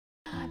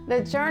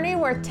The journey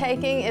we're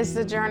taking is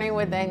the journey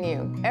within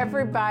you.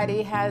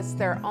 Everybody has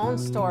their own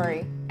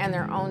story and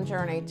their own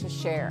journey to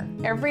share.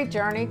 Every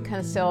journey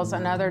conceals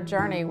another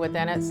journey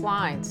within its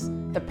lines,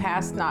 the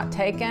path not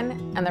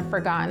taken and the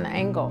forgotten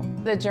angle.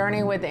 The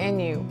journey within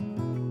you,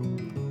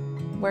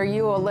 where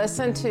you will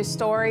listen to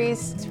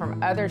stories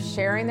from others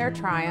sharing their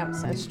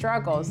triumphs and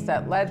struggles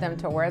that led them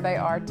to where they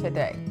are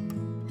today.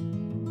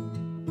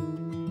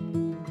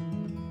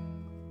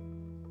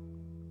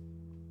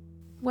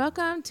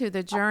 Welcome to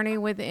The Journey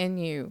Within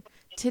You.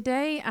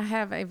 Today I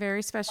have a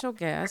very special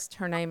guest.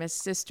 Her name is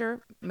Sister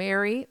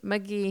Mary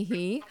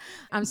McGehee.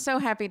 I'm so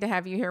happy to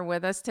have you here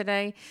with us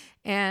today.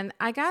 And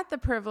I got the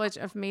privilege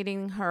of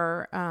meeting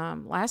her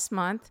last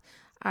month.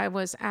 I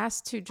was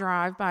asked to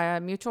drive by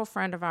a mutual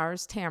friend of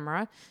ours,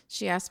 Tamara.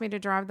 She asked me to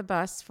drive the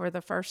bus for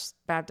the First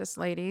Baptist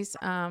ladies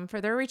for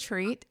their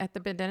retreat at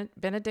the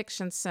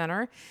Benediction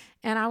Center.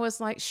 And I was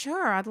like,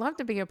 sure, I'd love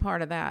to be a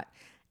part of that.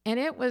 And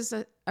it was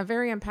a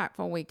very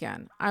impactful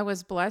weekend. I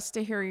was blessed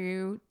to hear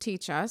you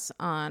teach us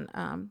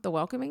on the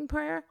welcoming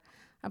prayer.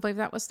 I believe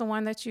that was the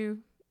one that you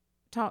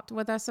talked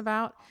with us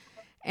about.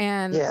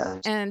 And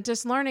Yes. and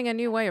just learning a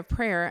new way of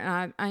prayer.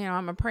 And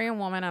I'm a praying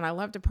woman, and I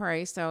love to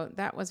pray. So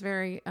that was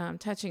very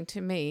touching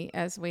to me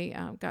as we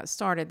got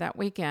started that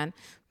weekend.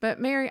 But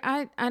Mary,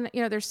 I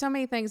there's so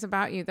many things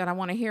about you that I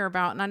want to hear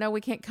about, and I know we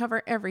can't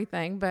cover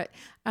everything, but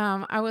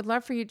I would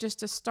love for you just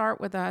to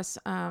start with us.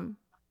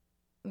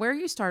 Where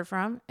you started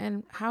from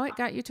and how it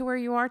got you to where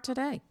you are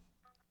today.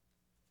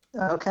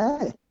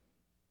 Okay.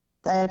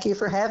 Thank you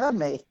for having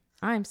me.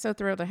 I'm so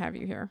thrilled to have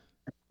you here.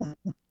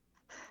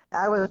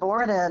 I was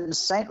born in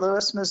St.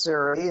 Louis,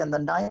 Missouri in the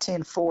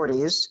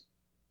 1940s.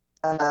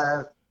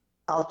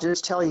 I'll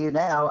just tell you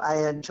now,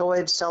 I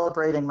enjoyed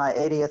celebrating my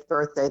 80th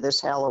birthday this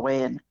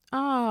Halloween.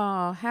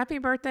 Oh, happy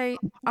birthday,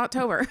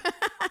 October.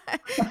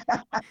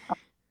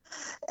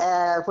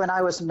 When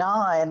I was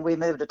 9, we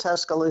moved to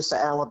Tuscaloosa,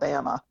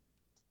 Alabama,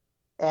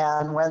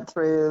 and went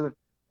through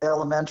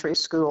elementary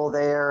school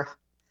there.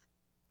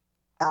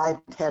 I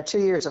had 2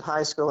 years of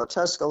high school at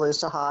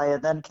Tuscaloosa High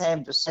and then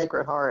came to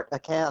Sacred Heart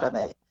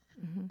Academy.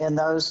 Mm-hmm. In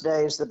those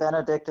days, the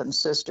Benedictine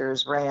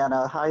sisters ran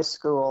a high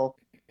school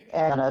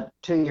and a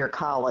 2-year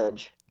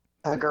college,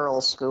 a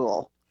girls'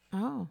 school.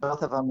 Oh.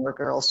 Both of them were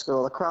girls'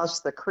 school.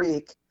 Across the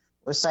creek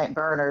was St.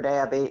 Bernard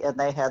Abbey, and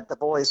they had the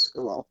boys'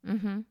 school.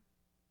 Mm-hmm.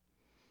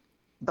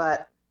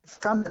 But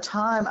from the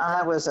time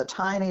I was a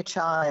tiny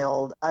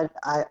child,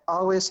 I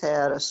always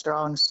had a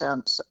strong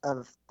sense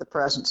of the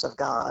presence of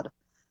God.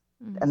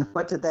 Mm-hmm. And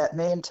what did that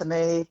mean to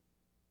me?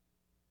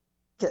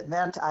 It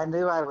meant I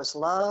knew I was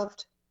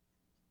loved,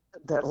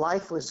 that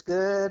life was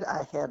good,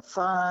 I had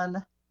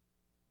fun.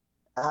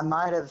 I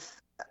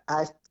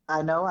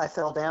know I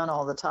fell down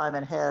all the time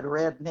and had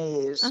red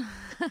knees.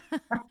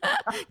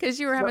 Because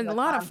you were having a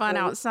lot of fun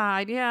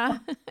outside, yeah.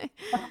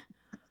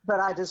 But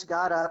I just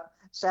got up,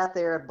 sat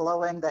there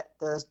blowing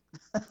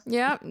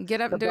yep, get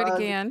up and do it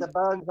again. The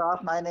bugs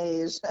off my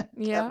knees.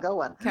 Kept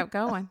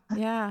going.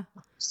 Yeah.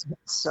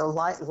 So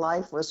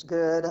life was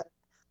good.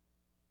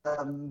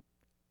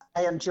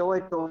 I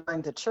enjoyed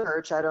going to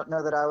church. I don't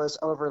know that I was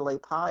overly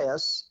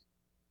pious.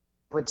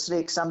 Would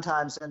sneak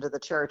sometimes into the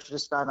church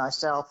just by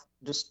myself,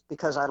 just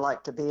because I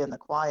like to be in the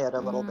quiet a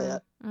little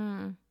bit.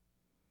 Mm.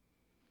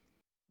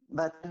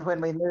 But when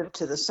we moved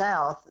to the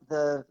South,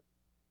 I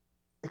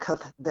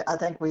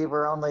think we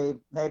were only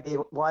maybe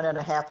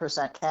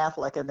 1.5%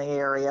 Catholic in the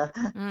area.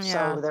 Yeah.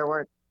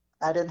 So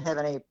I didn't have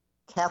any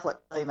Catholic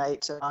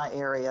playmates in my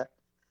area.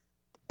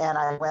 And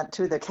I went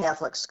to the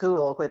Catholic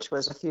school, which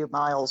was a few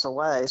miles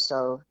away.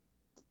 So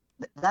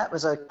that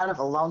was a kind of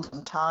a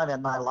lonesome time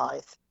in my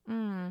life.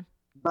 Mm.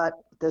 But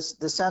the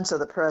sense of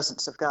the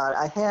presence of God.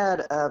 I had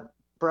a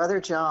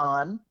brother,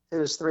 John, who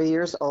was 3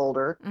 years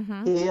older.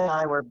 Mm-hmm. He and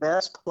I were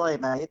best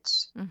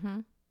playmates.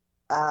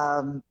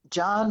 Mm-hmm.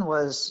 John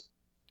was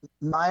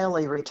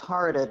mildly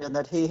retarded in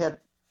that he had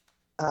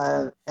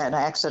an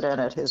accident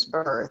at his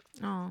birth.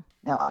 Oh.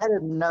 Now, I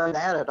didn't know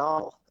that at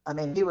all. I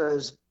mean, he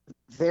was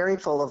very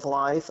full of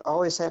life,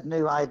 always had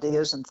new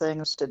ideas and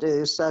things to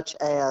do, such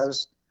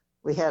as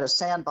we had a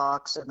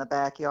sandbox in the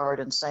backyard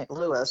in St.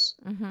 Louis,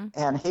 mm-hmm.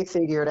 and he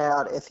figured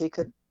out if he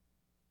could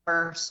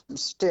burn some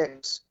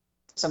sticks,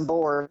 some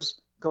boards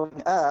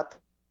going up,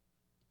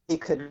 he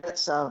could get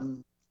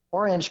some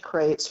orange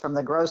crates from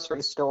the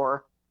grocery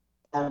store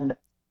and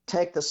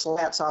take the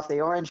slats off the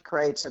orange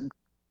crates and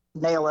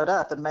nail it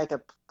up and make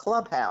a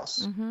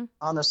clubhouse mm-hmm.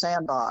 on the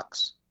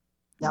sandbox.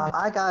 Now,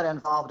 I got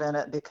involved in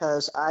it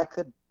because I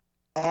could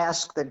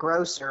ask the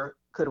grocer,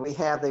 could we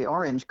have the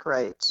orange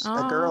crates?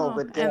 Oh, a girl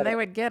would get and they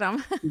would get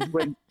them.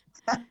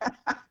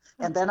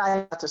 And then I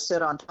had to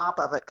sit on top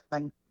of it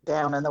coming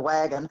down in the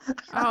wagon.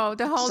 Oh,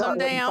 to hold them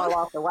down. Fall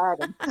off the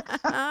wagon.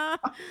 I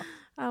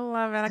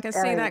love it. I can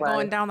see that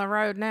going down the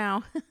road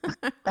now.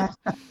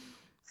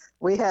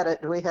 We had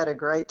a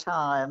great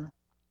time.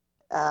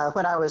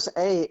 When I was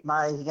 8,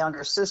 my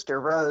younger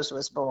sister Rose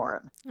was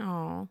born.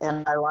 Oh.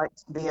 And I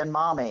liked being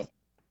mommy,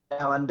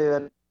 and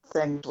doing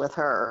things with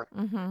her.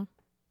 Mm-hmm.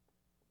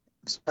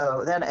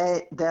 So then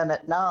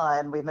at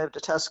 9, we moved to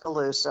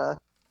Tuscaloosa.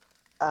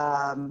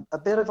 A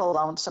bit of a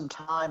lonesome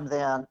time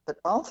then, but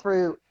all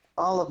through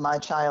all of my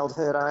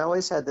childhood, I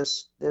always had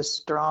this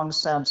strong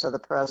sense of the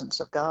presence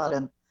of God,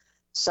 and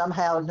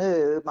somehow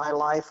knew my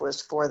life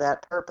was for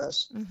that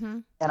purpose. Mm-hmm.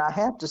 And I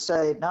have to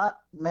say, not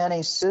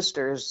many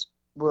sisters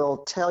will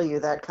tell you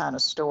that kind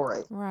of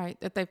story. Right.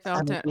 That they I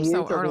felt mean, it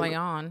so usually, early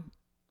on.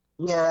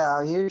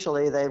 yeah,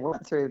 usually they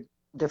went through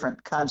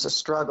different kinds of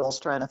struggles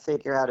trying to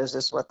figure out is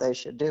this what they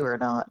should do or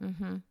not.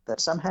 Mm-hmm.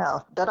 But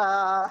somehow,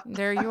 ta-da!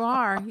 There you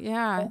are.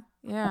 Yeah.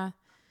 Yeah.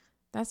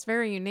 That's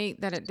very unique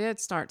that it did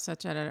start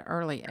such at an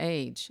early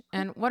age.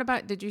 And what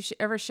about, did you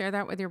ever share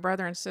that with your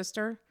brother and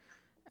sister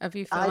of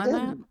you I feeling that?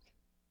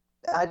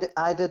 didn't.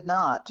 I did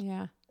not.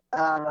 Yeah.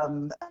 I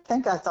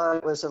think I thought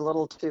it was a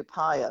little too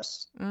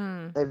pious.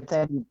 Mm. They've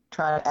been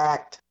trying to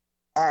act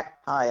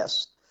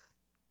pious,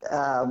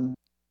 um,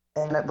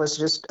 and it was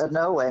just a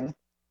knowing.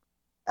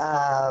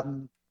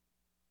 Um,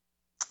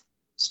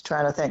 just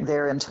trying to think.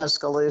 There in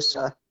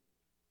Tuscaloosa,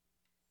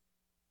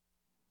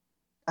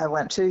 I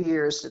went 2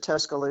 years to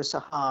Tuscaloosa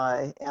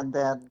High, and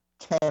then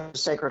came to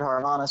Sacred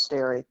Heart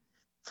Monastery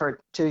for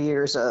 2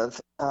 years of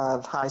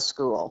high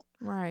school.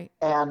 Right.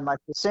 And my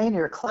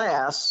senior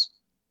class,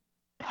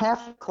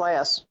 half the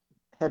class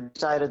had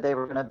decided they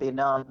were going to be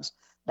nuns.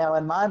 Now,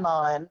 in my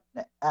mind,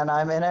 and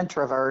I'm an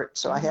introvert,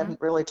 so I Mm-hmm.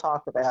 hadn't really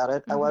talked about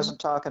it. I Mm-hmm. wasn't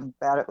talking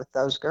about it with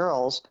those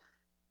girls,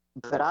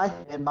 but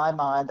in my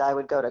mind, I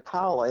would go to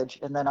college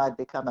and then I'd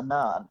become a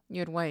nun.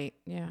 You'd wait.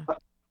 Yeah.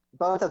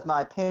 Both of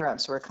my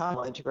parents were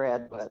college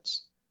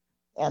graduates,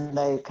 and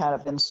they kind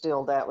of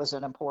instilled that was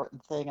an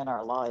important thing in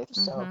our life.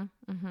 So,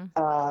 Mm-hmm.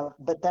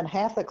 Mm-hmm. but then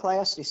half the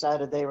class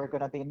decided they were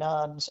going to be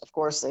nuns. Of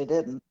course, they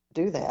didn't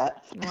do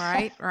that.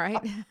 Right.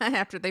 Right.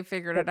 After they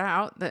figured it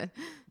out, that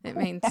it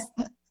means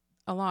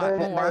a lot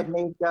Then it made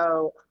more. me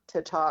go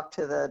to talk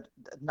to the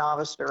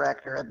novice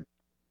director and,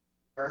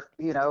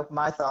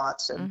 my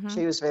thoughts, and Mm-hmm.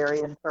 she was very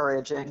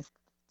encouraging.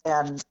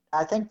 And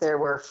I think there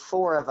were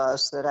 4 of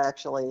us that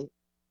actually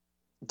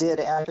did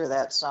enter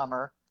that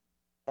summer,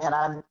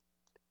 and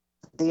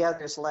the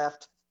others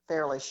left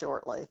fairly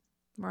shortly,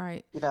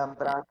 Right.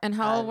 but And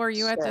how I old were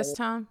you at this stayed.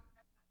 time?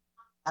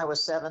 I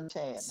was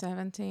 17.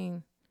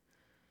 17.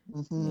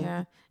 Hmm.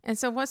 Yeah. And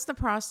so what's the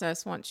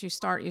process once you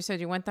start? You said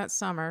you went that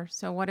summer.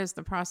 So what is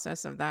the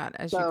process of that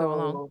as you go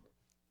along?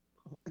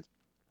 So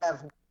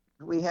have,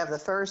 we have the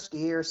first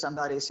year,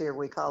 somebody's here,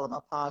 we call them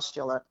a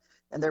postulant,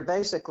 and they're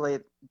basically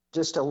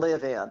just a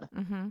live in.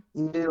 Mm-hmm.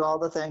 You do all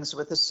the things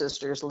with the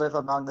sisters, live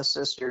among the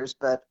sisters,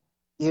 but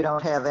you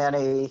don't have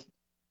any,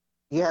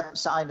 you haven't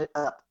signed it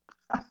up.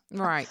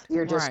 Right.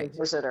 You're just a Right.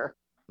 visitor.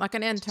 Like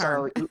an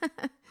intern. So,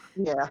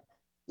 yeah,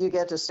 you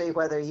get to see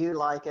whether you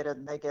like it,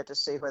 and they get to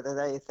see whether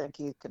they think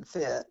you can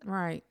fit.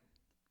 Right.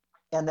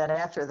 And then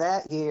after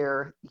that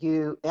year,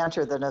 you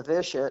enter the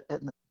novitiate,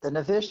 and the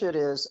novitiate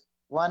is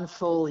 1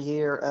 full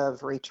year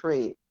of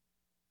retreat.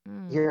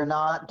 Mm. You're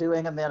not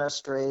doing a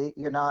ministry,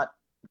 you're not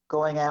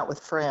going out with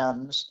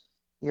friends.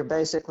 You're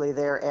basically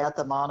there at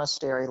the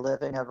monastery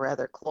living a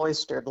rather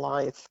cloistered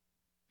life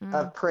Mm.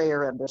 of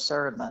prayer and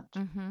discernment.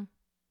 Mm-hmm.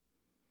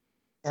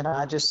 And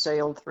I just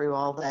sailed through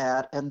all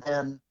that. And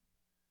then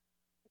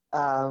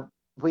uh,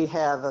 we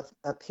have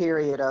a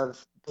period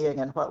of being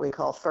in what we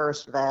call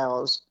first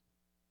vows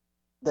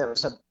that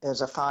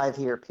is a 5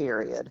 year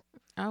period.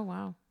 Oh,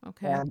 wow.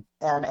 Okay. And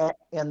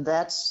in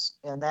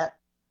that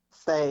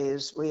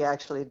phase, we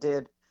actually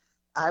did.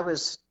 I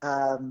was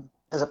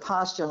as a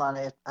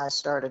postulant. I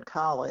started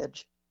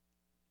college.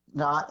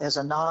 Not as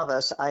a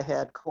novice. I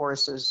had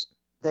courses.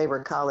 They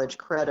were college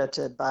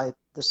credited by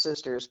the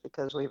sisters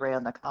because we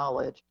ran the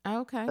college,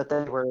 Okay. but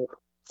they were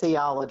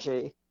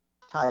theology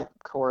type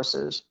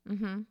courses.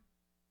 Mm-hmm.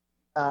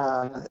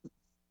 Uh,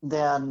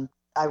 then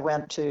I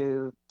went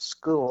to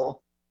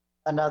school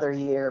another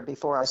year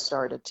before I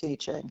started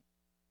teaching.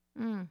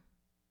 Mm.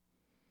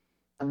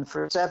 And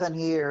for 7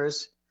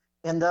 years,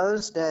 in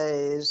those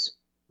days,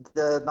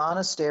 the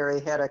monastery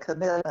had a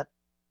commitment.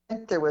 I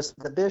think there was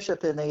the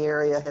bishop in the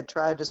area had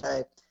tried to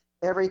say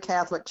every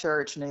Catholic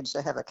church needs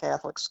to have a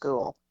Catholic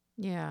school.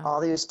 Yeah.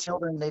 All these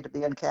children need to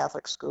be in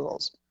Catholic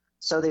schools.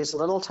 So these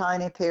little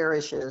tiny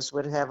parishes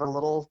would have a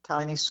little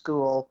tiny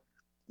school,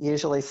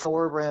 usually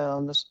 4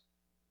 rooms.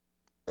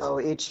 So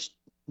each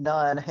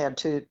nun had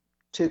two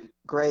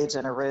grades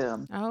in a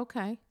room.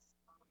 Okay.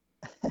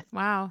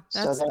 Wow.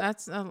 So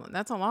That's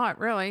a lot,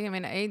 really. I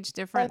mean, age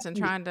difference and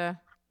trying to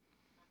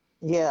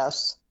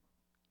yes,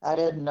 I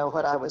didn't know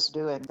what I was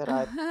doing, but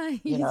I,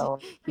 you, you knew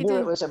it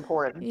did. was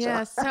important. So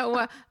Yes.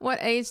 So what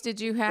age did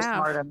you was have?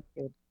 smart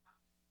enough.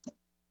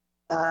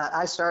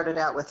 I started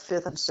out with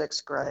fifth and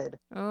sixth grade,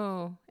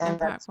 Oh, and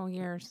that's impactful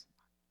years.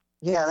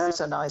 yeah, that's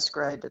a nice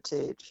grade to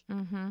teach.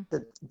 Mm-hmm.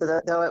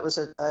 Though it was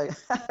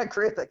a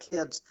group of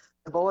kids,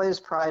 the boys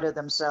prided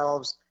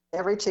themselves.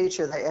 Every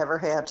teacher they ever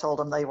had told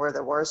them they were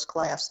the worst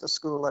class the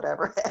school had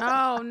ever had.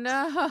 Oh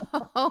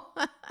no.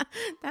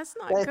 That's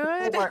not They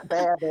good. weren't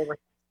bad,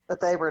 but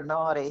they were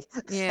naughty.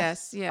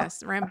 Yes, yes,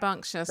 They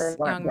rambunctious weren't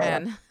young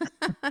bad.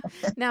 men.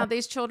 Now,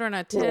 these children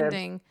Kids.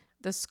 attending,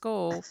 the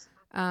school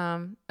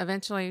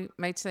eventually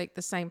may take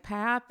the same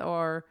path,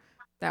 or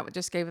that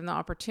just gave them the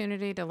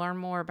opportunity to learn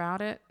more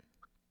about it?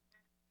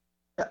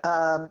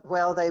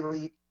 Well, they were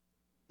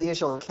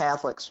usually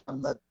Catholics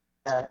from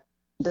uh,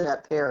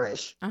 that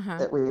parish Uh huh.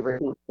 that we were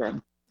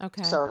teaching.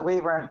 Okay. So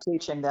we weren't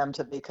teaching them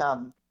to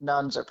become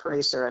nuns or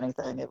priests or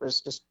anything. It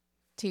was just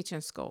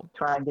Teaching school.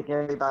 trying to get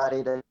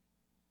everybody to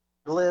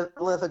live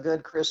a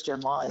good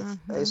Christian life,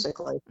 Mm-hmm.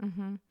 basically.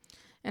 Mm-hmm.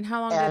 And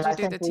how long did And you I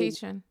do think the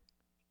teaching?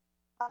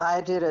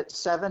 I did it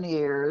 7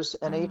 years,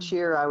 and each Oh.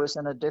 year I was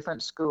in a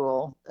different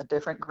school, a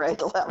different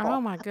grade Oh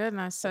level. my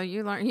goodness. So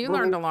you learned We,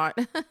 a lot.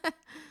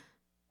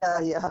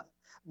 yeah,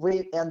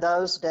 we in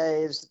those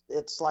days,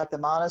 it's like the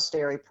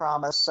monastery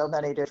promised so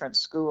many different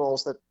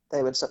schools that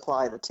they would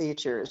supply the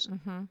teachers.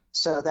 Mm-hmm.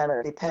 So then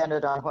it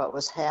depended on what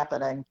was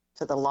happening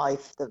to the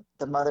life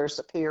the mother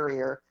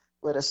superior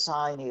would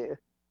assign you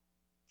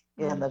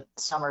in Mm. the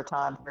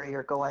summertime where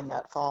you're going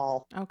that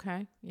fall.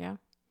 Okay. Yeah.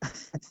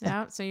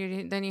 Yeah. So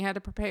you had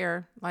to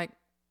prepare like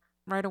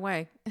right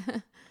away.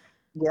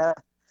 Yeah.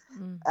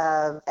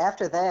 Mm.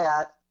 After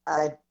that,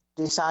 I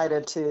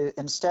decided to,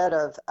 instead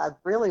of, I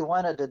really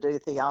wanted to do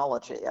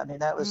theology. I mean,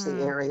 that was the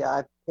Mm. area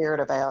I cared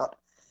about.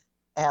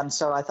 And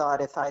so I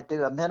thought if I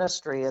do a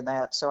ministry in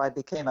that, so I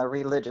became a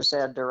religious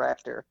ed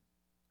director.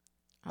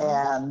 Oh.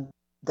 And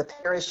the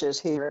parishes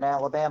here in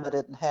Alabama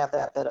didn't have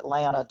that, but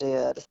Atlanta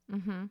did.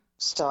 Mm-hmm.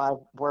 So I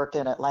worked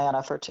in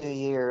Atlanta for 2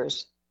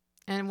 years.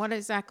 And what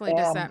exactly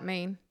does And that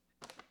mean?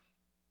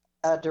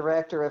 a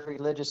director of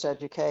religious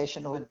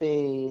education would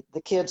be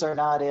the kids are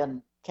not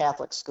in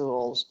Catholic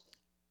schools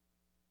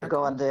or Okay.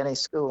 going to any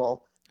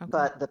school, Okay.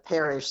 but the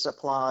parish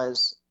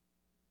supplies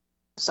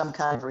some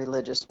kind of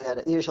religious ed.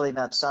 It usually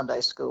meant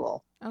Sunday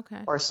school,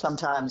 Okay. or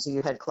sometimes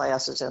you had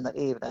classes in the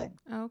evening.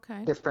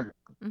 Okay. Different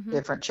Mm-hmm.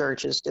 different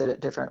churches did it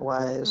different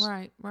ways.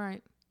 Right.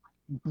 Right.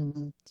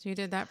 Mm-hmm. So you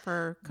did that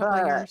for a couple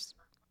of But years.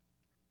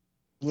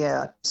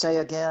 yeah, say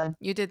again.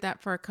 You did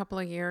that for a couple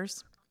of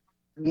years.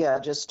 Yeah,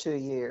 just 2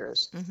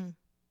 years. Mm-hmm.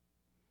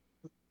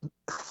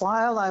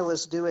 While I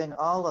was doing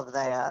all of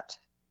that,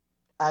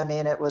 I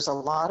mean, it was a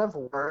lot of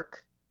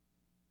work.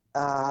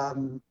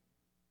 Um,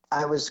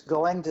 I was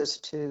going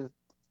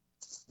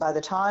by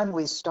the time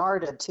we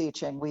started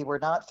teaching, we were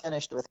not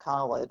finished with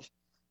college.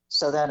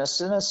 So then, as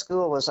soon as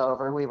school was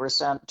over, we were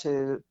sent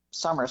to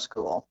summer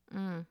school.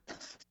 Mm.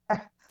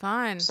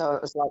 Fun. So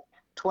it was like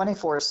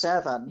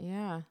 24/7,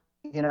 Yeah.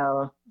 you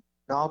know,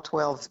 all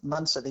 12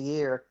 months of the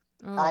year.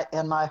 Oh.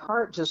 And my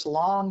heart just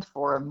longed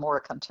for a more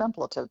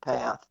contemplative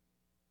path.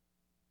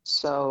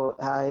 So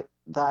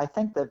I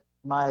think that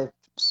my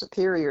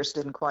superiors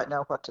didn't quite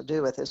know what to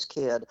do with this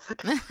kid.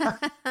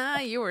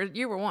 You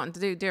were wanting to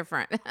do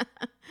different.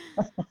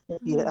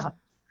 Yeah.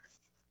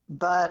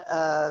 But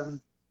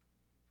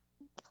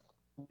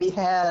we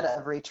had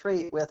a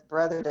retreat with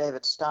Brother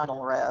David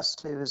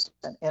Steinelrest, who's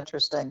an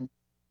interesting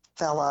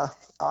fella,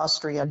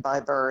 Austrian by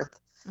birth.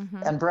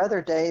 Mm-hmm. And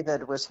Brother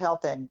David was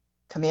helping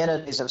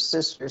communities of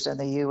sisters in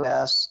the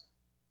U.S.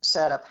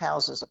 set up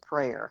houses of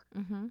prayer.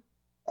 Mm-hmm.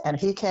 And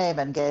he came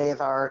and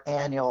gave our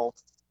annual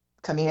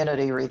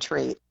community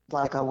retreat,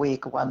 like a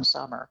week one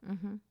summer.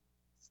 Mm-hmm.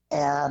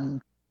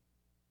 And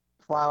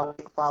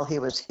while he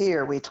was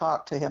here, we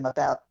talked to him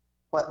about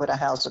what would a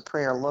house of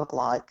prayer look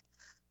like.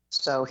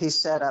 So he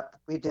set up,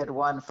 we did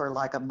one for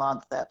like a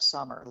month that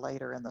summer,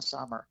 later in the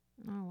summer.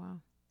 Oh wow.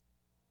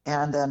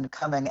 And then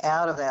coming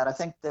out of that, I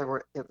think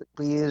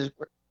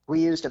we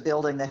used a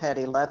building that had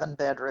 11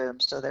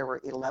 bedrooms, so there were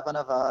 11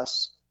 of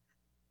us.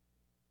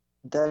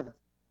 The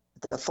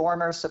the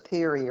former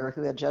superior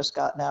who had just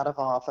gotten out of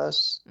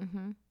office,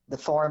 Mm-hmm. the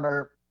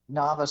former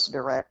novice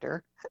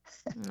director,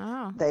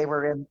 Oh they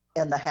were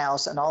in the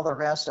house, and all the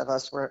rest of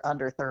us were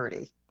under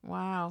 30.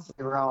 wow.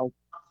 We were all,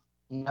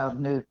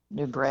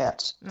 new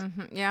brats.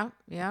 Mm-hmm. Yeah.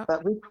 Yeah.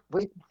 But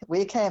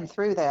we came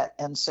through that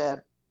and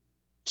said,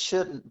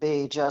 shouldn't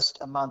be just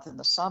a month in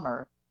the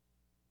summer.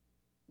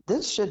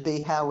 This should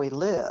be how we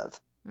live,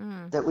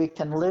 Mm. that we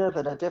can live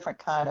in a different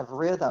kind of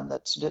rhythm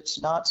that's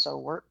it's not so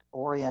work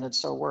oriented,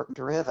 so work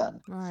driven.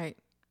 Right.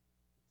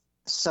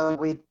 So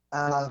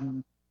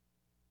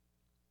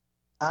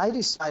I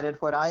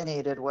decided what I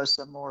needed was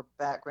some more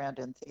background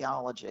in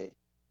theology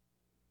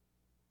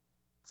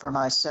for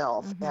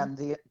myself. Mm-hmm.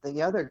 And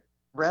the other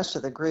rest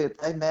of the group,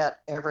 they met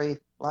every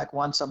like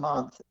once a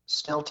month,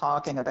 still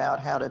talking about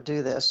how to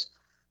do this.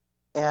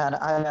 And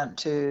I went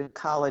to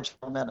college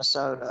in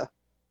Minnesota,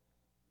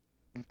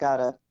 got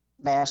a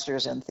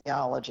master's in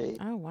theology.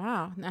 Oh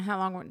wow. Now how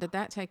long did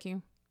that take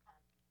you?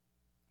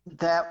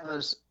 That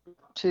was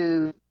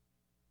to,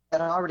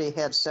 and I already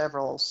had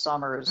several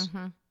summers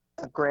Mm-hmm.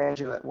 of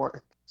graduate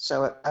work.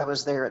 So I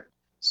was there at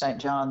St.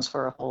 John's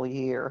for a whole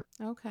year.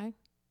 Okay.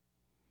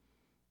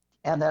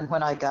 And then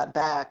when I got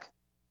back,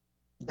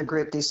 the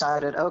group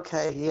decided,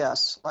 okay,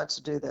 yes, let's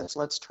do this.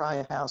 Let's try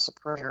a house of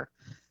prayer.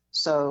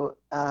 So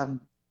the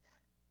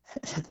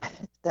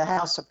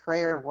house of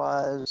prayer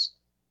was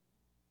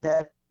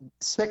that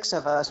 6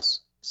 of us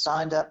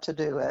signed up to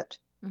do it.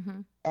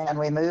 Mm-hmm. And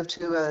we moved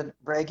to a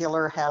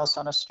regular house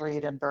on a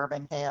street in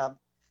Birmingham.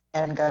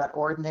 and got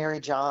ordinary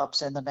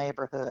jobs in the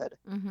neighborhood.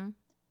 Mm-hmm.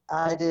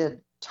 I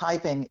did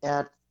typing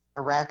at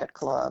a racket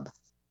club.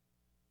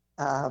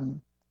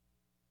 Um,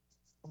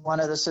 one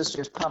of the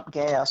sisters pumped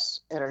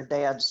gas at her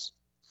dad's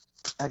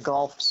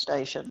golf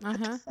station.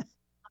 Uh-huh.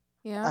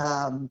 Yeah.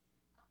 Um,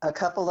 a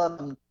couple of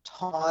them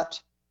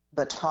taught,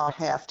 but taught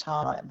half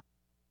time.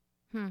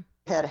 Hmm.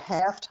 Had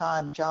half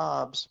time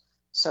jobs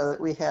so that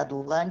we had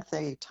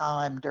lengthy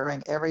time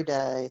during every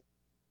day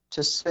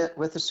to sit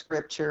with the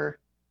scripture,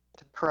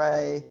 to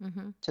pray,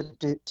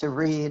 Mm-hmm. to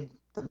read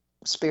the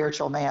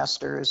spiritual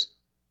masters,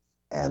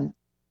 and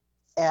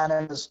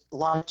it was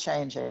life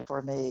changing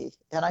for me,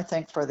 and I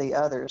think for the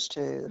others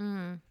too.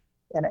 Mm.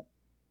 And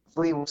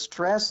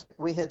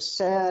we had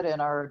said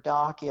in our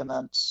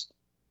documents,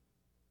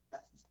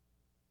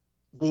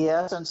 the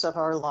essence of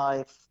our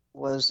life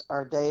was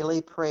our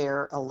daily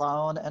prayer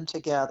alone and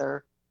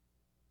together,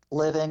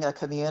 living a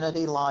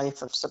community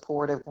life of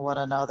support of one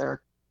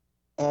another,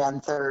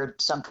 and third,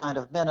 some kind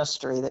of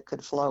ministry that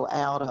could flow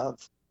out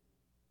of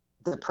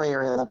the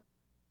prayer in the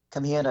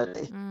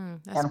community.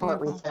 That's And what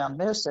we beautiful. found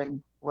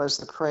missing was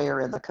the prayer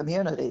in the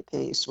community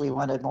piece. We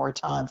wanted more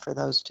time for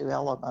those two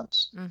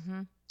elements.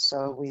 Mm-hmm.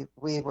 So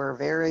we were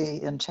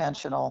very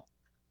intentional,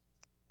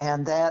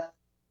 and that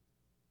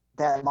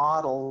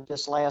model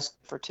just lasted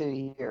for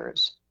 2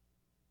 years.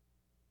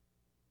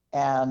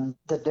 And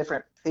the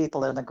different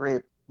people in the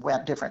group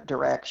went different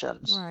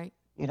directions. Right.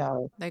 You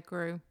know, They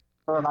grew.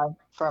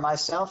 for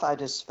myself, I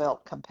just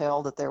felt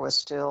compelled that there was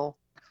still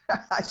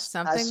I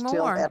Something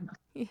still more. had,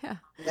 Yeah.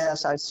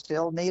 yes, I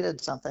still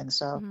needed something.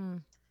 So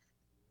Mm.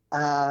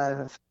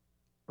 uh,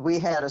 we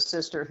had a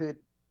sister who'd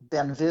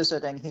been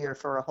visiting here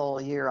for a whole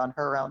year on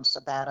her own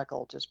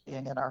sabbatical, just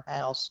being in our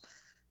house.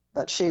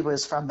 But she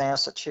was from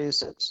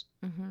Massachusetts.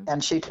 Mm-hmm.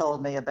 And she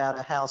told me about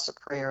a house of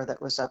prayer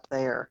that was up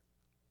there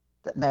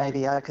that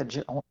maybe I could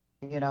join,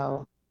 you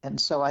know. And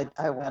so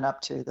I went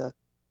up to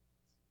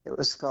it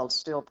was called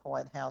Still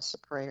Point House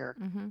of Prayer.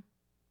 Mm-hmm.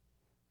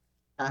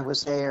 I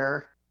was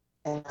there.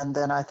 And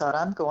then I thought,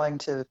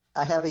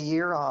 I have a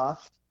year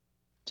off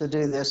to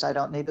do this. I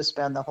don't need to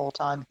spend the whole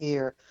time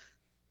here.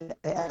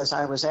 As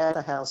I was at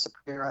the House of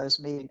Prayer, I was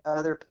meeting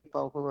other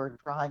people who were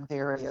trying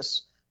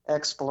various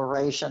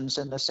explorations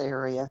in this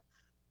area.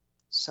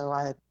 So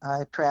I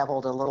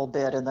traveled a little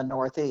bit in the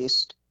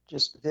Northeast,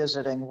 just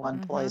visiting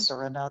one Mm-hmm. place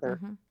or another,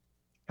 Mm-hmm.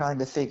 trying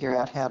to figure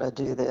out how to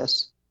do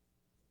this.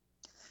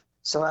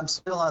 So I'm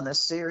still on this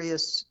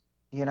serious,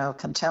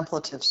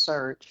 contemplative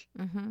search.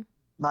 Mm-hmm.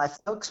 My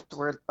folks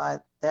were by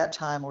that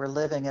time were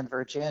living in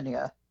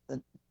Virginia,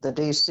 the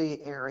D.C.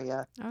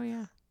 area, Oh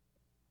yeah.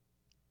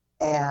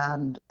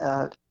 and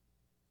I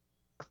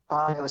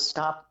was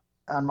stopped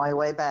on my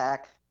way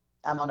back.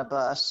 I'm on a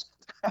bus.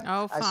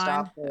 Oh, I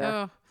fun.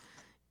 Oh.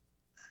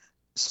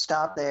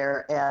 stopped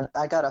there, and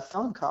I got a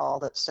phone call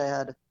that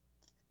said,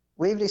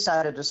 "We've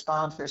decided to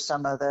sponsor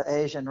some of the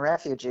Asian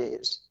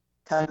refugees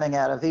coming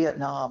out of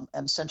Vietnam,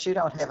 and since you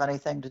don't have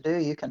anything to do,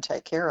 you can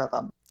take care of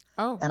them."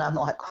 Oh. And I'm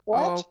like,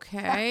 "What?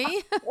 Okay.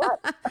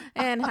 What?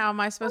 And how am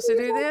I What supposed are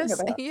to you do talking this?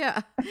 about?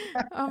 Yeah.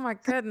 Oh my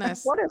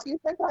goodness. What do you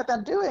think I've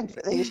been doing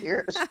for these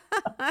years?"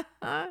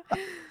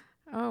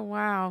 Oh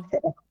wow.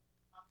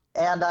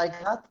 And I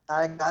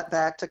got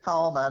back to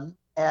Coleman,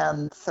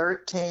 and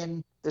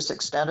this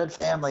extended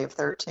family of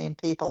 13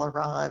 people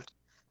arrived,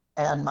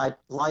 and my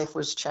life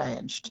was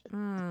changed.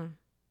 Mm.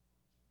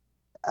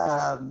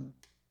 Um,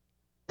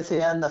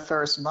 Within the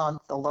first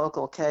month, the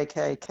local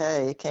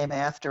KKK came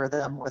after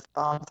them with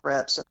bomb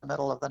threats in the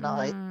middle of the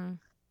night Mm.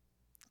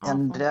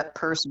 and Awful.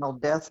 personal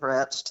death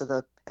threats to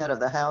the head of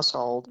the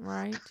household.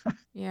 Right.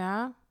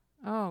 Yeah.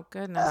 Oh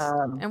goodness.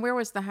 Um, And where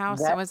was the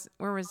house? that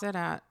Where was it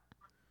at?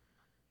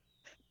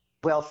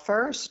 well,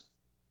 first,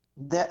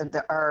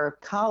 our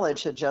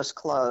college had just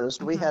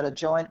closed. We Mm-hmm. had a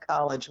joint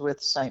college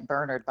with St.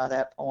 Bernard by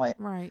that point,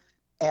 Right.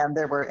 and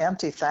there were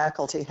empty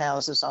faculty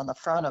houses on the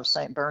front of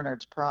St.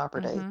 Bernard's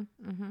property.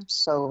 Mm-hmm. Mm-hmm.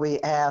 So we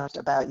asked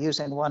about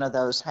using one of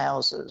those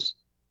houses.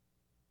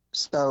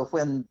 So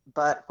when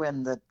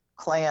the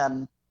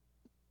Klan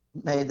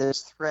made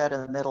this threat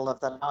in the middle of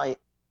the night,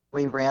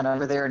 we ran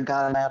over there and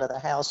got him out of the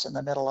house in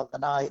the middle of the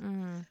night.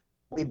 Mm.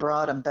 We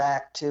brought him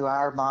back to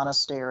our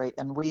monastery,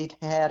 and we'd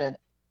had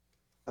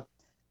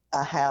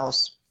a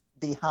house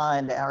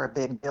behind our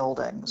big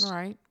buildings.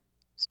 Right.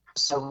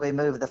 So we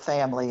moved the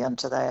family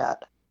into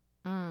that.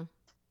 Mm.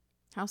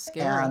 How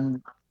scary.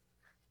 And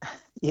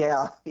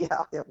yeah,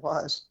 yeah, it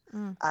was.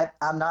 Mm.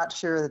 I'm not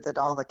sure that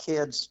all the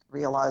kids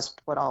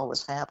realized what all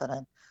was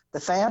happening. The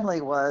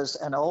family was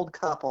an old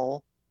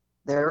couple,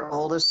 their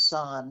oldest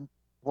son,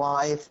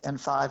 wife,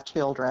 and 5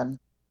 children,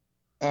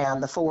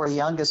 and the 4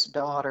 youngest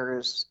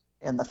daughters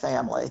in the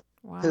family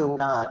who Wow. were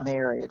not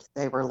married.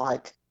 They were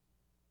like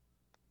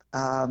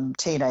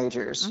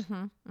teenagers.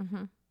 Mm-hmm.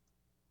 Mm-hmm.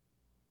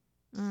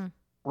 Mm.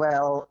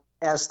 Well,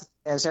 as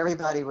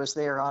everybody was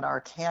there on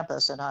our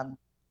campus, and I'm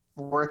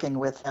working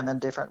with them in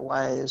different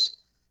ways,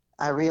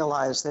 I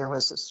realized there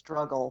was a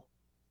struggle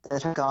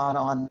that had gone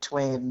on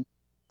between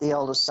the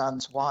oldest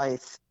son's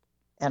wife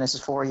and his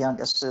 4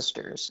 youngest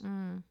sisters.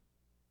 Mm.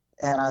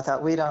 And I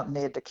thought we don't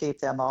need to keep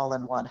them all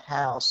in one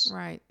house.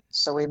 Right.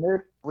 So we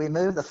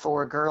moved the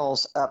four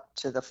girls up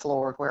to the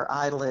floor where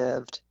I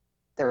lived.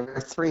 There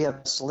were three of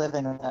us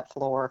living on that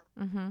floor,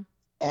 Mm-hmm.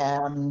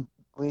 and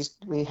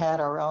we had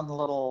our own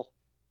little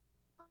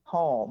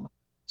home.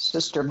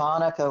 Sister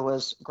Monica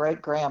was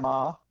great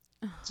grandma.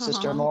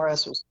 Sister Oh.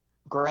 Morris was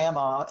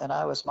grandma, and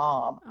I was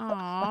mom.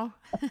 Aw.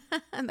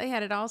 They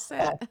had it all And,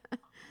 set.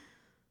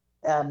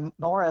 and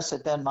Morris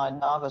had been my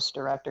novice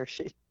director.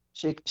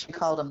 She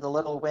called them the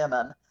Little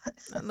Women,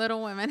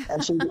 Little Women.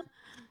 and she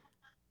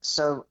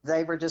so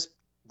they were just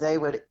they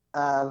would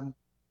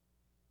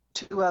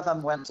two of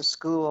them went to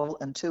school,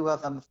 and two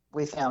of them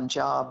we found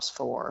jobs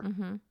for.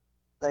 Mm-hmm.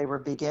 They were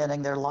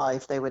beginning their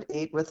life. They would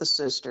eat with the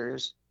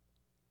sisters,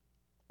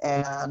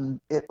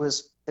 and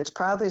it's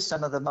probably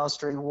some of the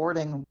most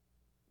rewarding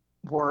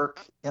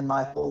work in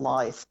my whole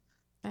life.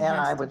 It And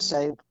I has to would be.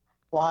 say,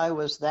 why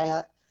was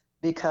that?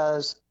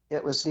 Because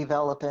it was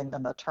developing the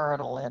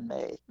maternal in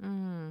me,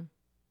 Mm.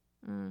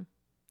 Mm.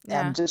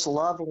 Yeah. and just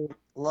lovely,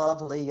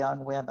 lovely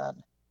young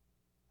women.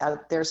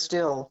 They're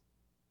still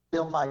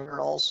my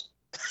girls.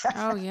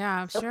 Oh,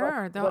 yeah, I'm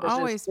sure. They'll What is this,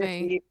 always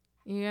be.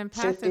 You 50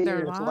 impacted their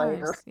years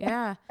later? lives.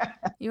 Yeah.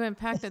 You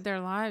impacted their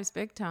lives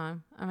big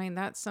time. I mean,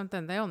 that's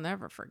something they'll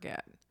never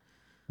forget.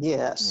 Yeah.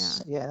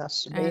 Yes,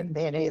 yes, me, And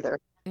me neither.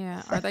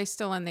 yeah, are they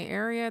still in the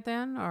area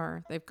then,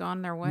 or they've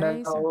gone their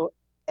ways or? No,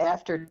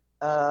 after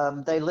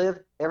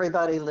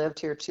everybody lived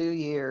here 2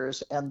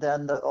 years, and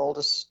then the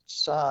oldest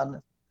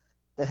son,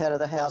 the head of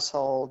the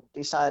household,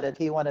 decided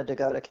he wanted to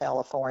go to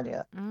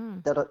California.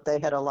 Mm. That they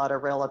had a lot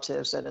of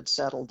relatives that had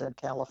settled in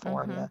Mm-hmm.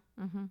 California,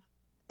 Mm-hmm.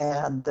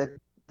 and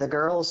the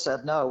girls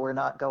said, "No, we're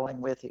not going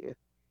with you."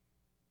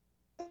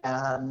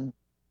 And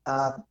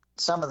uh,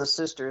 some of the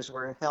sisters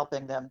were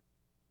helping them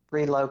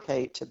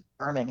relocate to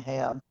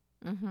Birmingham,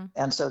 Mm-hmm.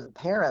 and so the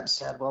parents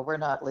said, "Well, we're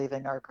not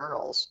leaving our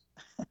girls."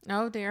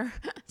 Oh dear.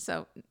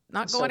 So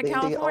not So going to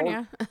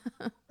California.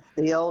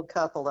 the old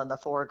couple and the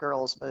four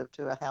girls moved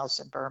to a house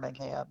in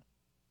Birmingham,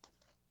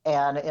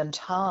 and in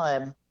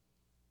time,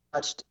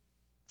 watched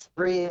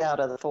three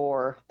out of the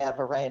four have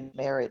arranged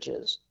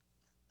marriages.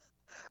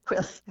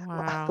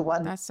 Wow.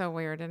 One That's so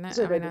weird, isn't it?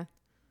 I mean, visited,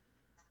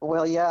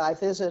 well, yeah, I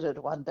visited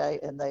one day,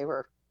 and they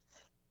were.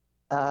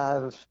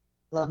 Uh,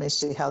 Let me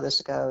see how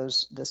this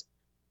goes.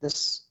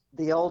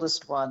 The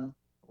oldest one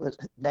was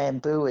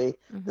named Bowie.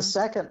 The mm-hmm.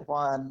 second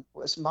one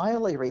was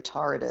mildly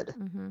retarded,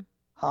 Mm-hmm.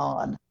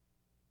 Han,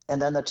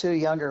 and then the two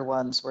younger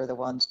ones were the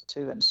ones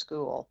two in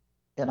school,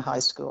 in high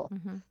school.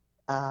 Mm-hmm.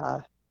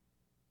 Uh,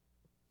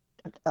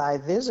 I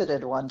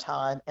visited one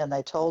time, and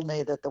they told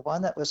me that the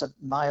one that was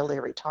mildly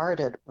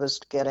retarded was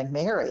getting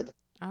married.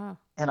 Oh,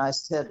 And I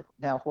said,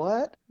 "Now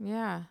what?"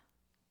 yeah.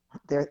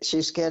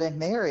 She's getting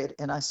married.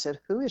 And I said,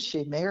 "Who is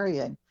she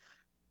marrying?"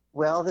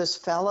 Well, this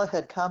fella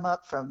had come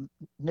up from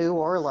New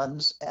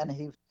Orleans, and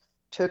he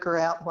took her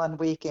out one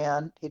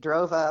weekend. He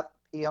drove up.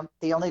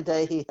 The only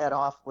day he had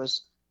off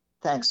was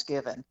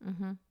Thanksgiving.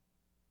 Mm-hmm.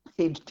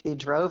 He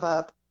drove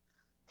up.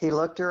 He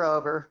looked her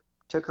over,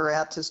 took her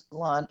out to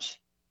lunch,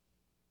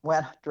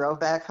 drove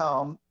back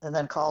home, and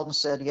then called and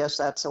said, "Yes,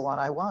 that's the one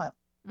I want."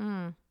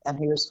 Mm. And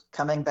he was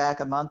coming back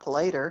a month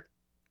later,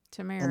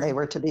 To and they marry.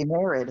 were to be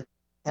married.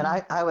 And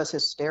Mm. I was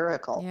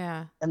hysterical.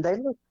 Yeah. And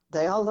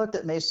they all looked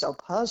at me so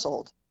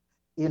puzzled.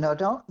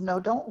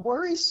 Don't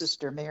worry,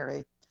 Sister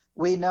Mary.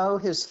 We know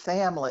his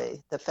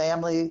family. The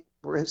family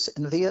was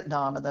in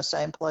Vietnam in the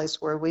same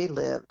place where we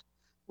lived.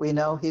 We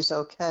know he's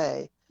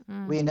okay.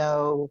 Mm. We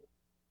know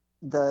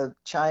the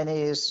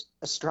Chinese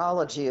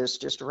astrology is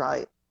just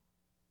right.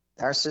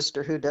 Our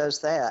sister who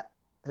does that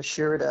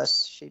assured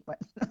us. She went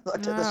and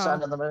looked at the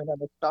sun Oh, and the moon and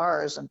the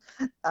stars, and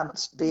I'm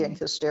being mm.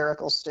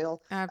 hysterical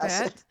still. I I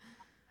said,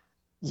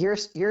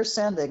 bet. you're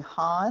sending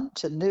Han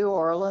to New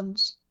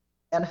Orleans,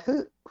 and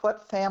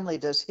what family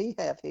does he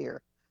have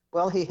here?"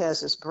 "Well, he has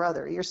his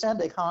brother." "You're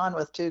sending Han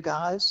with two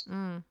guys?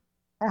 Mm.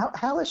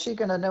 How is she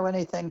going to know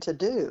anything to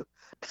do?"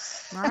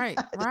 Right.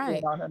 It went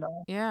Right. on and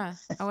on. Yeah.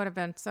 I would have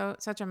been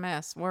such a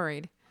mess,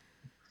 worried.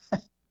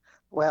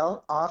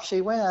 Well, off she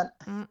went.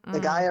 The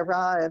guy Mm-mm.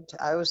 arrived.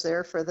 I was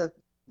there for the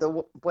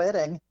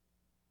wedding.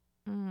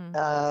 Mm.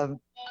 Um,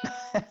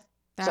 so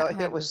That it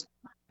had was,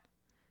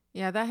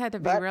 Yeah, that had to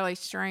be but really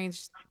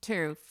strange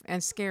too,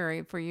 and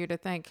scary for you to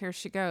think, here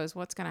she goes,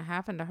 what's going to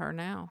happen to her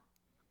now?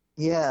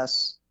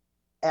 yes.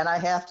 And I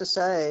have to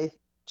say,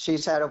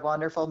 she's had a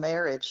wonderful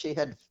marriage. She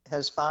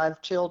has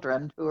five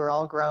children who are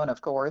all grown, of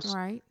course.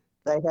 Right.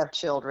 They have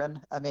children.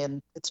 I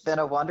mean, it's been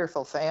a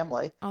wonderful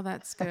family. Oh,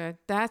 that's good.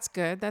 That's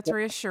good. That's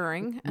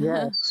reassuring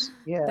Yes,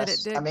 that it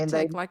yes. I did mean,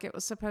 take like it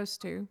was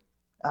supposed to.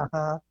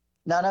 uh-huh.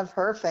 None of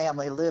her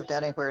family lived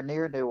anywhere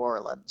near New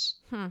Orleans.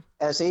 Hmm.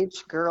 As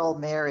each girl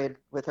married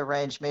with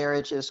arranged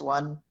marriages,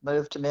 one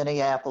moved to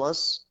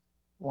Minneapolis,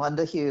 one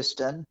to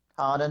Houston,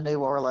 on in New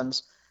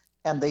Orleans,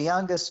 and the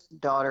youngest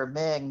daughter,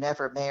 Ming,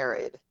 never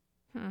married.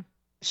 Hmm.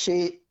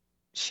 She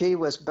she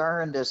was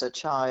burned as a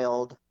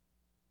child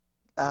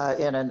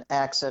in an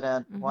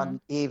accident Mm-hmm.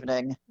 one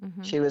evening.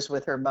 Mm-hmm. She was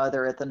with her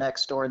mother at the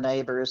next door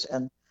neighbors,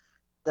 and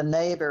the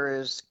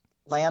neighbors.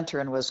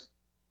 lantern was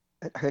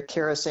her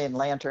kerosene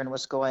lantern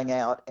was going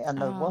out, and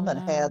the Oh, woman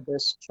no. had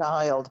this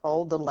child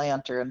hold the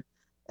lantern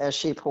as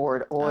she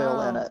poured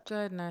oil in Oh, it,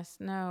 goodness.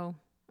 No.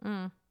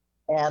 Mm,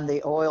 and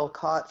the oil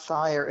caught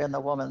fire and the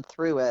woman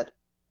threw it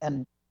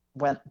and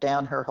went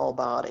down her whole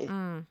body.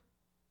 mm.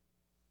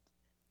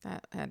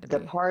 That had to The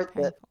be part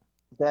painful.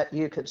 that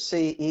you could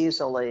see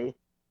easily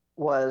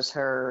was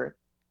her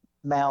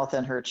mouth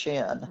and her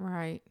chin.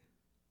 Right.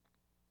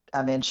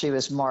 I mean, she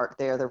was marked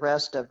there. The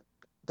rest of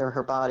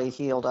her body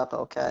healed up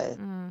okay.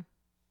 Mm,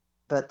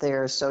 But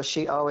there, so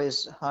she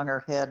always hung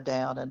her head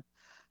down. And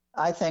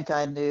I think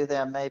I knew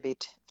them maybe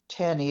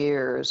 10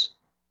 years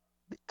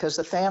because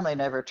the family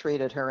never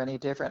treated her any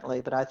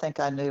differently. But I think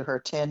I knew her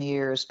 10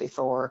 years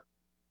before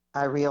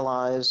I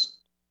realized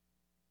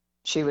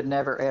she would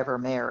never, ever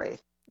marry.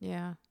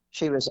 yeah.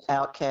 She was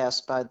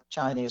outcast by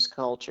Chinese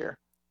culture.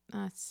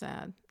 That's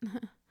sad.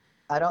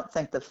 I don't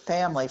think the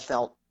family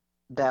felt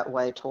that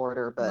way toward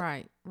her,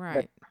 Right. but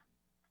Right. but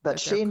But their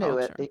she knew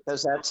it culture.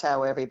 because that's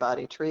how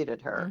everybody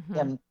treated her Mm-hmm.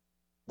 in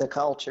the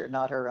culture,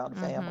 not her own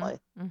Mm-hmm. family.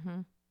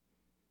 Mm-hmm.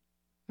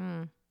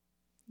 Mm.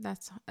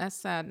 That's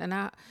sad.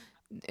 And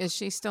is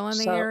she still in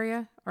the So,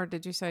 area, or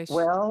did you say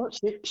well,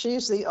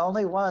 she's the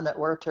only one that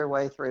worked her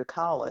way through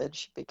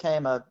college,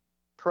 became a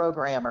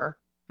programmer,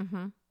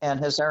 Mm-hmm. and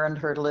has earned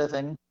her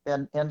living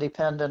and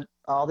independent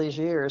all these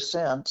years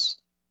since.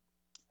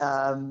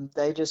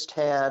 They just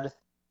had,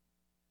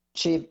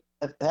 she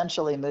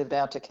eventually moved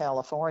out to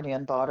California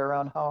and bought her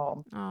own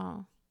home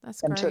Oh,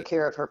 that's and took great.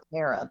 care of her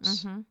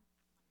parents. Mm-hmm.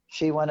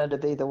 She wanted to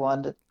be the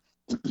one to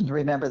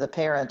remember the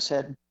parents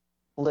had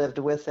lived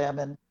with them,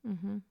 and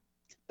Mm-hmm.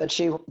 but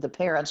the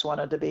parents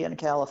wanted to be in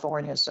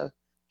California, so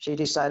she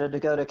decided to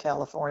go to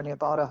California,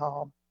 bought a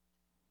home,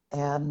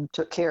 and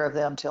took care of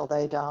them till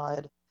they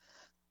died.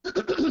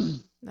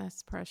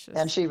 That's And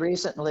precious. she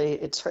recently,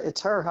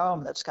 it's her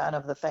home that's kind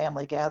of the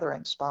family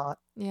gathering spot.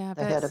 Yeah, I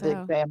They bet had a big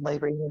so. family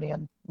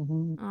reunion.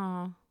 Hmm.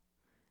 Oh.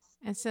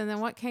 And so then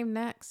what came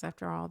next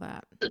after all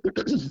that?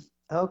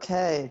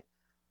 Okay,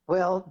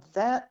 well,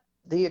 that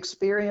the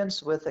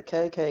experience with the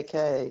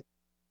KKK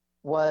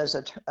was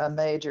a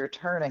major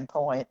turning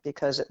point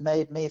because it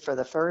made me, for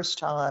the first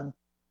time,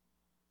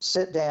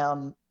 sit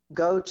down,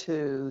 go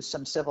to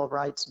some civil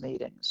rights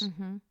meetings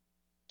Mm-hmm.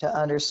 to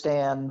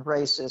understand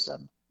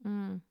racism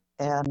Mm.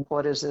 and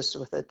what is this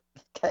with the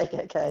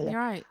KKK. You're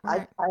right, I,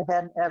 right, I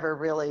hadn't ever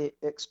really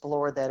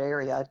explored that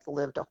area. I'd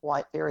lived a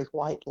very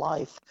white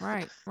life.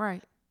 right,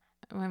 right.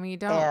 I mean,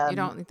 you And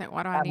don't think,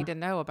 what do I need I'm, to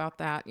know about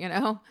that, you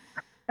know?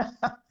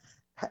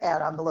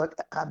 and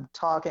I'm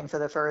talking for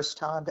the first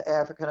time to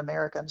African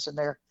Americans, and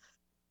they're,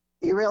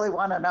 you really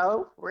want to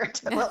know?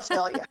 We'll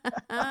tell you.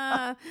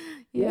 Yes,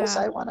 Yeah,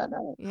 I want to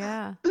know.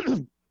 yeah.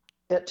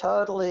 It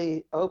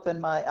totally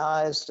opened my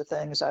eyes to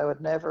things I would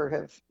never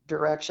have,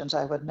 directions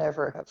I would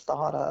never have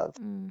thought of,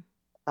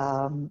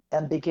 Mm,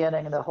 and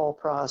beginning the whole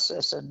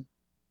process and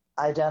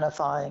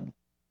identifying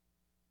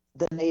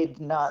the need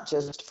not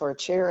just for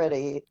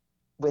charity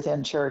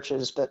within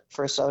churches, but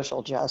for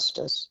social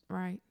justice,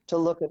 right. to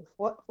look at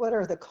what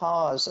are the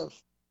cause of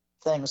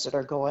things that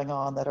are going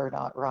on that are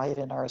not right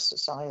in our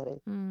society.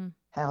 Mm,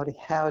 How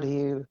do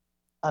you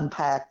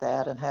unpack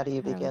that, and how do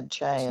you how begin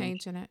change?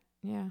 changing it.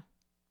 Yeah.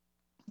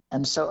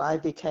 And so I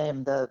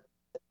became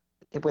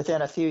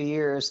within a few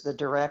years, the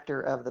director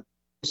of the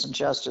Peace and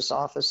Justice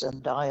Office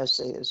in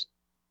diocese.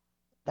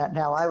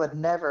 Now, I would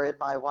never, in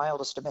my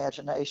wildest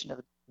imagination,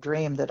 have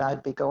dreamed that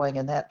I'd be going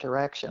in that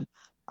direction.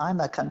 I'm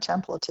a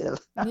contemplative,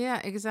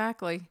 Yeah,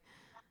 exactly.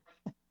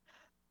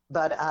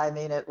 but I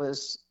mean, it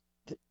was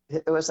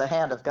the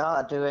hand of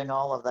God doing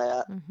all of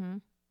that. Mm-hmm.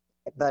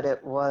 But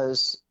it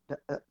was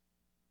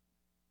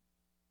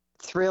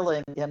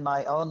thrilling in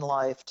my own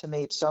life to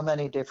meet so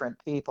many different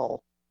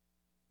people,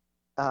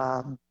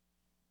 um,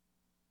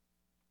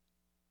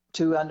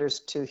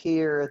 to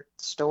hear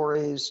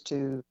stories,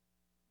 to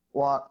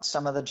walk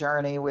some of the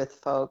journey with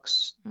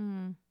folks,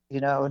 Mm,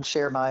 and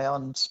share my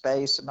own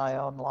space and my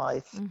own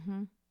life.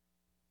 mm-hmm.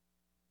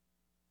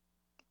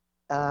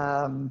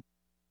 Um,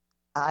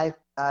 I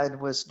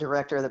was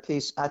director of the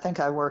peace. I think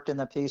I worked in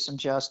the peace and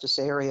justice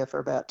area for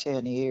about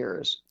 10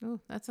 years. Oh,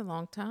 that's a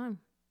long time.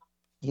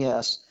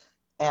 Yes.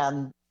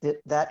 And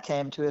that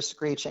came to a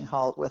screeching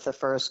halt with the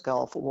first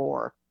Gulf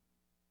War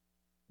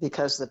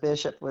because the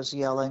bishop was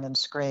yelling and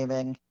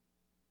screaming,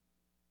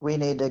 we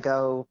need to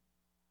go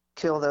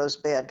kill those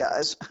bad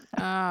guys.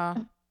 Uh,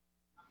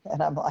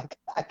 And I'm like,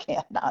 I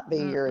can't not be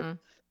mm-mm,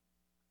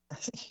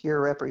 your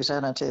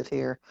representative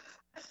here.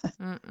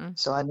 mm-mm.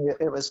 So I knew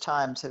it was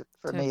time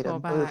for To me pull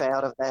to move back.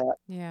 out of that.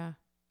 Yeah.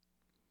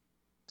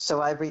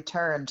 So I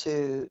returned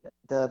to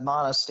the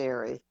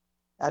monastery.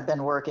 I'd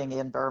been working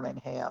in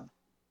Birmingham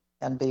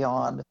and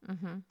beyond,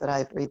 Mm-hmm. but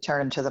I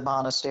returned to the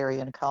monastery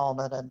in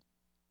Coleman,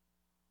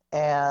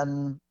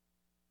 and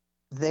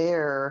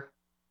there,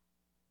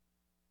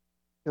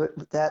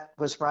 that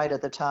was right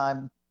at the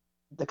time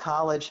the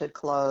college had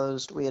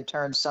closed. We had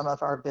turned some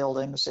of our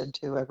buildings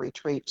into a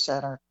retreat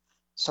center.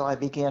 So I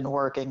began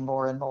working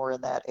more and more in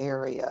that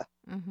area,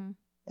 Mm-hmm.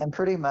 and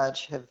pretty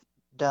much have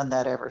done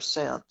that ever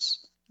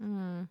since.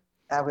 Mm.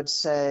 I would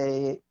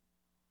say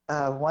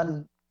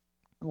one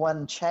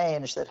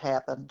change that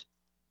happened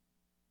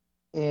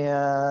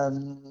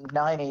in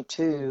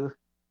 '92.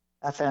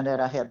 I found out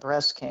I had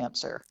breast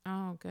cancer,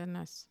 Oh,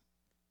 goodness.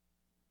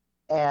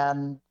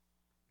 and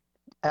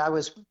I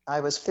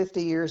was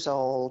 50 years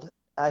old.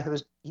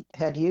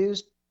 Had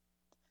used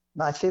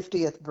my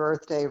 50th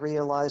birthday,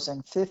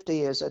 realizing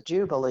 50 is a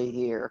jubilee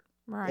year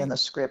in Right. the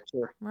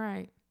scripture.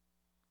 Right.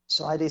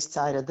 So I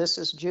decided this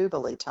is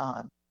jubilee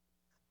time.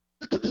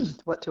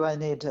 What do I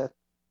need to?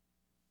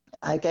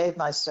 I gave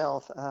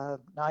myself a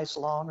nice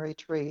long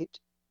retreat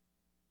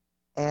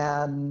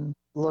and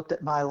looked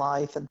at my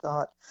life and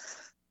thought,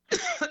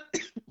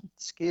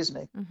 excuse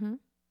me, Mm-hmm.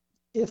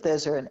 if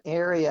there's an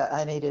area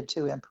I needed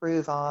to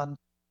improve on,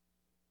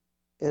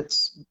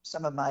 it's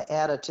some of my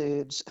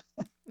attitudes,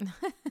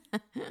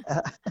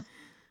 uh,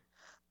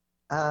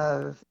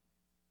 uh,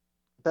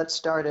 but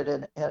started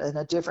in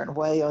a different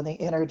way on the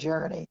inner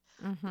journey.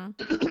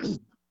 Mm-hmm.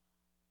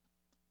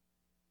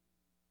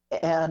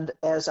 And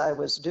as I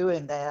was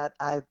doing that,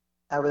 I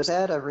was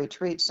at a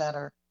retreat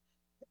center,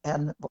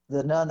 and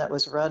the nun that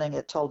was running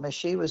it told me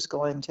she was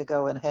going to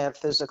go and have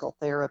physical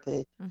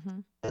therapy. Mm-hmm.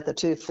 That the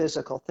two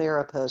physical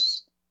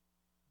therapists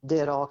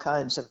did all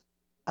kinds of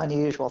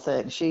unusual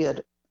things. She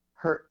had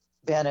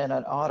been in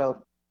an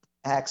auto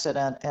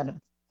accident and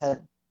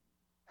had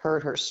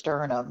hurt her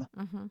sternum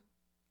Mm-hmm.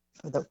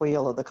 for the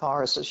wheel of the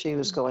car, so she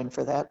was going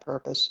for that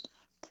purpose.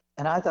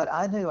 And I thought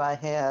I knew I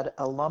had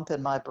a lump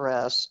in my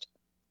breast.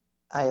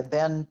 I had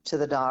been to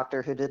the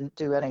doctor who didn't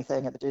do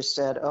anything and just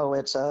said, "Oh,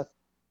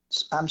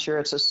 I'm sure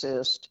it's a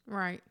cyst."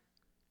 Right.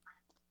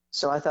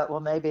 So I thought,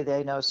 well, maybe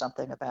they know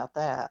something about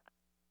that.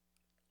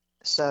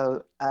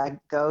 So I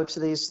go to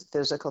these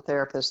physical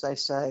therapists. They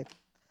say,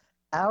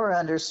 our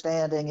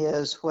understanding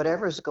is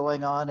whatever's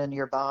going on in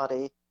your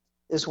body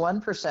is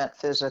 1%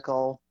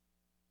 physical,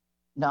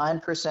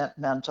 9%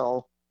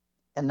 mental,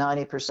 and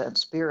 90%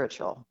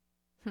 spiritual.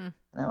 Hmm.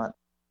 And I went,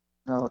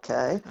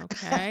 okay.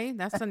 Okay.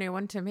 That's a new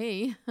one to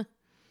me.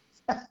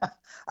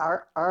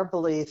 Our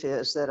belief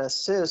is that a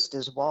cyst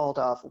is walled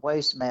off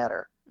waste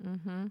matter.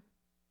 Mm-hmm.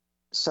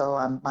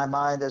 So my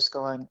mind is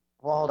going,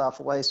 walled off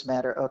waste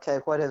matter. Okay,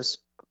 what is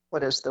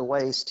the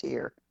waste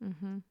here?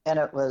 Mm-hmm. And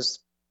it was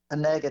a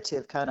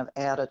negative kind of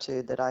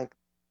attitude that I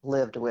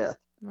lived with.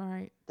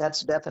 Right.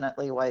 That's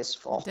definitely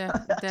wasteful.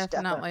 That's Definitely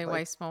definitely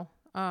wasteful.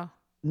 Oh,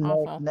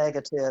 awful.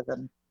 negative.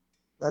 And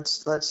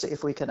let's see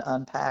if we can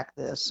unpack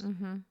this.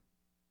 Mm-hmm.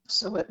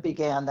 So it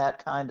began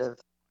that kind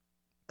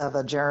of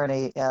a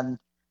journey. And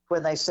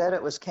when they said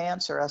it was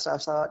cancerous, I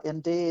thought,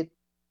 indeed,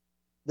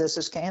 this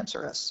is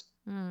cancerous.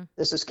 Mm.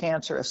 This is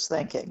cancerous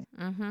thinking.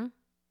 Mm-hmm.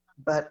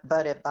 But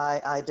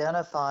by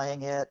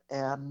identifying it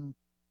and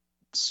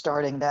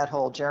starting that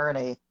whole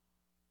journey,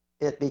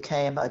 it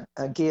became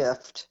a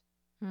gift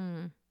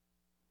Mm.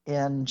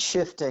 in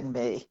shifting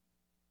me.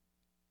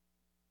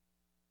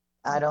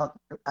 I don't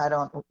I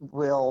don't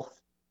will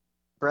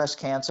breast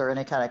cancer or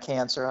any kind of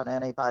cancer on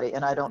anybody,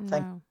 and I don't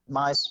think No.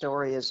 my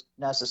story is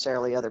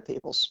necessarily other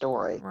people's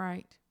story.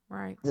 Right.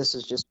 Right. This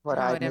is just what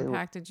How I it knew.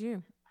 impacted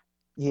you.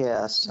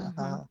 Yes,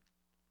 Mm-hmm.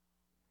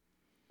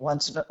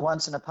 once in a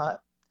once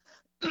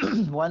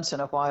in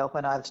a while,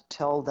 when I've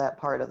told that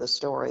part of the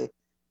story,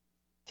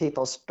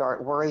 people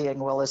start worrying.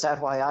 Well, is that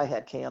why I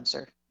had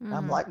cancer?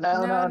 I'm Mm. like,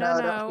 no, No, no, no,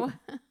 no, don't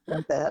no.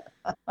 think that.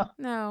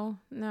 No,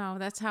 no.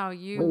 That's how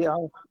you We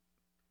all.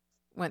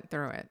 went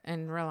through it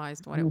and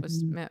realized what it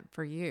was Hmm. meant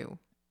for you.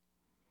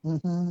 Hmm.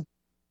 And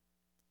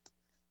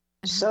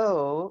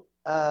So,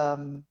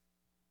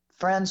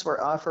 friends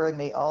were offering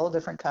me all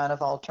different kind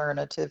of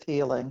alternative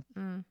healing.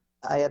 mm,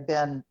 I had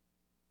been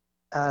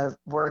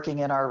working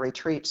in our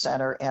retreat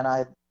center, and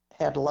I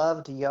had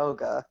loved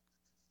yoga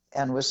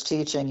and was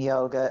teaching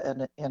yoga,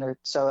 and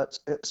so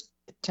it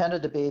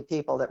tended to be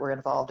people that were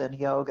involved in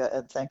yoga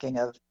and thinking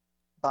of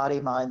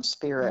body, mind,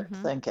 spirit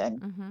mm-hmm. thinking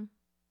Mm-hmm.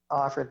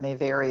 offered me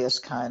various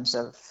kinds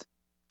of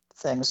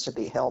things to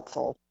be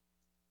helpful.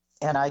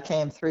 And I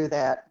came through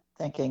that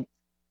thinking,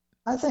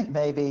 I think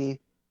maybe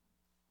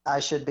I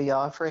should be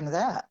offering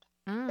that.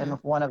 And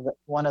Mm,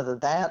 one of the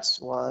that's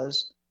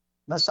was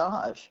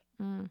massage.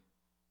 mm,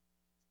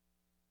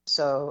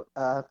 So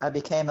I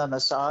became a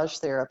massage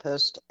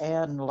therapist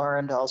and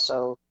learned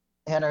also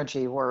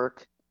energy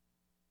work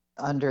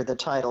under the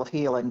title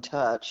Healing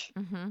Touch,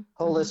 mm-hmm. Mm-hmm.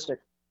 holistic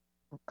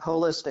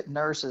holistic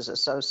nurses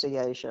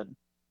association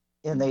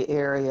in the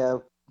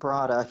area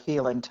brought a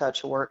healing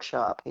touch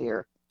workshop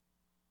here,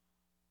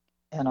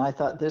 and I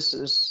thought, this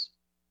is,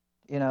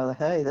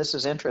 hey, this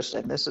is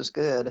interesting, this is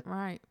good.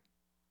 Right.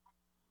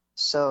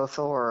 So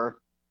for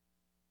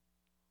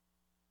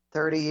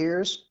 30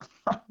 years,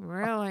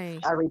 Really?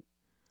 I re-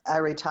 I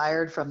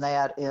retired from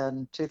that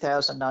in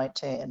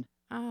 2019.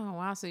 Oh,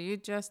 wow. So you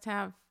just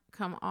have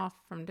come off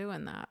from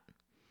doing that.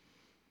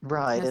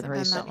 Right, in Hasn't been that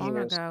recent long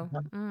years. ago.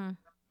 Mm,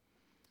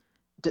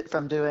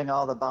 From doing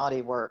all the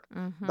body work.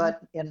 mm-hmm. But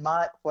in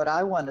my what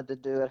I wanted to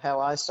do and how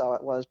I saw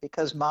it was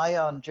because my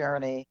own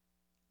journey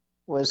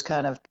was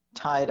kind of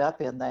tied up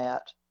in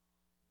that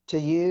to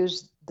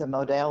use the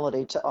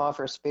modality to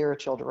offer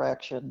spiritual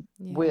direction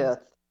Yeah. with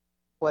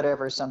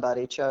whatever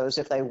somebody chose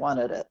if they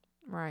wanted it.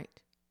 Right.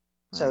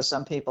 So Right.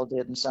 some people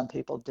did and some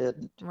people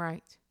didn't.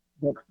 Right.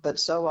 But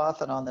so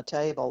often on the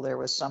table, there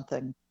was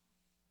something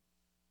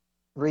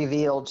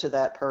revealed to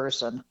that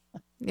person.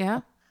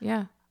 Yeah.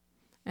 Yeah.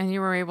 And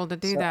you were able to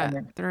do So, I that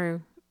mean,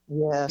 through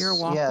your yes,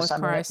 walk yes. with I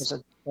mean, it was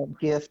Christ. a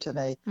gift to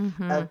me.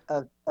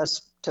 Mm-hmm.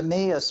 To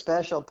me, a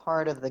special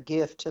part of the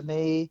gift to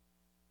me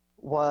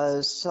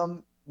was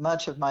so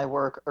much of my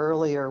work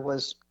earlier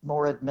was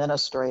more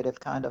administrative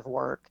kind of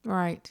work.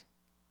 Right.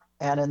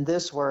 And in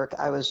this work,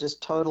 I was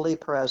just totally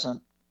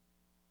present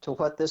to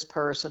what this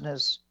person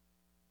is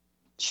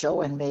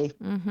showing me,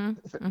 Mm-hmm.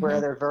 Mm-hmm.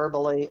 whether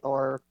verbally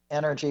or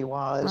energy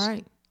wise,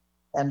 Right.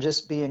 and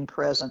just being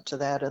present to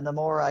that. And the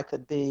more I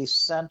could be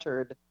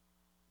centered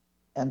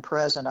and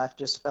present, I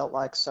just felt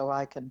like so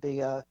I can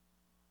be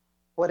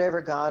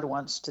whatever God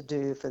wants to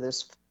do for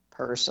this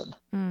person.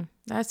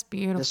 That's Just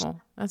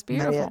beautiful. That's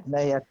beautiful.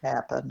 may it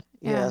happen.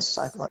 Yes,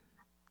 I Yes. thought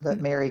let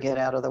Mary get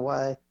out of the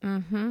way.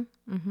 Mm-hmm.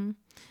 Mm-hmm. And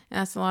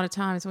that's a lot of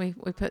times we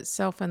put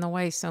self in the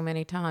way so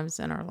many times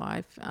in our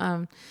life.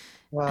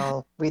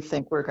 Well, we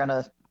think we're going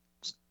to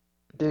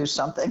do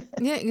something.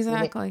 Yeah, we need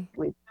exactly.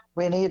 we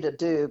we need to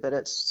do, but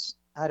it's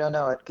I don't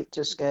know. It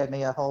just gave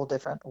me a whole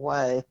different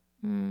way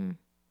Mm.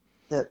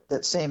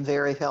 that seemed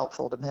very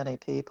helpful to many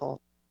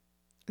people.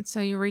 And so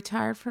you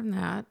retired from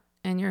that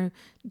and you're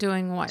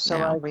doing what So I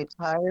now?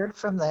 retired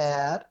from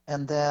that,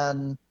 and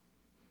then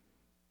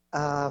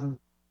um,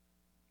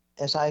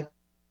 as I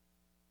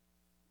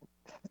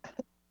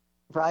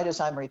right as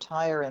I'm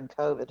retiring,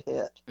 COVID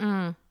hit.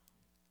 Mm,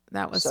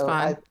 that was So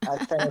fun.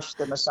 I finished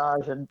the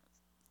massage in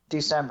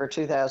December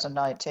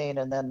 2019,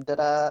 and then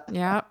da-da,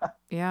 Yep.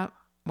 Yep.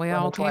 We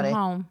all came 2020.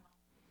 home.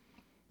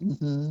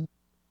 Hmm.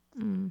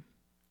 Mm.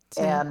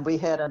 So, And we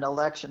had an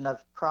election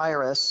of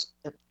prioress,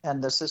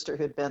 and the sister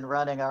who'd been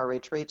running our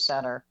retreat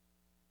center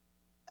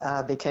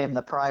became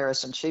the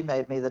prioress, and she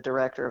made me the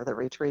director of the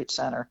retreat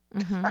center.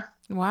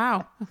 mm-hmm.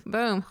 Wow.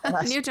 Boom.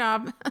 And New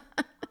job.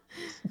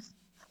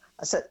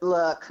 I said,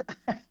 look,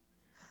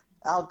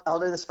 I'll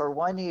do this for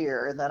 1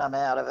 year, and then I'm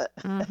out of it.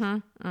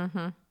 Mm-hmm.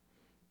 Mm-hmm.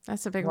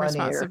 That's a big 1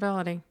 year.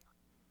 responsibility.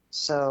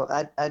 So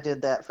I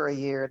did that for a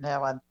year.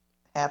 Now I'm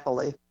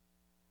happily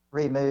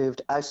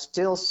removed. I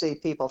still see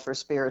people for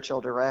spiritual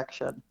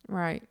direction,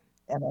 Right.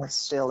 and I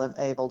still am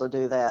able to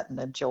do that and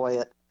enjoy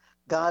it.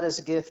 God has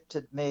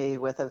gifted me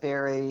with a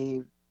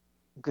very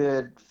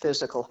good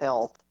physical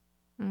health.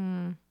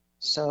 Mm.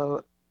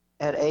 So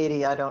at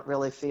 80, I don't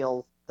really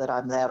feel that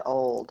I'm that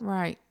old.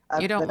 Right. But I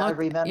You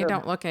remember,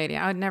 don't look 80.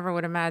 I never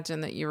would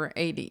imagine that you were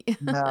 80.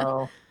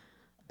 no,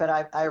 but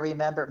I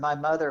remember my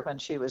mother when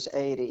she was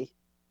 80,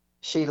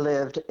 she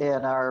lived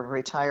in our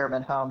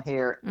retirement home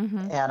here,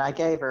 Mm-hmm. and I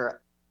gave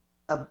her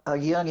a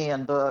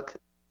Jungian book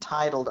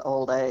titled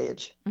Old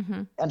Age.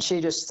 Mm-hmm. And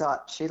she just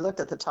thought, she looked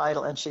at the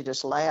title and she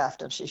just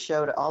laughed, and she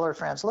showed all her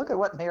friends, look at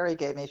what Mary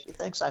gave me. She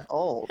thinks I'm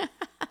old.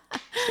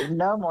 She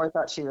no more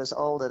thought she was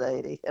old at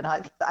 80. And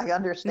I Now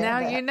understand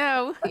that.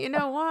 you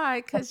know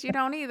why, because you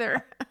don't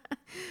either.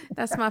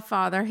 That's my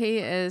father. He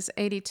is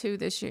 82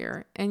 this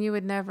year, and you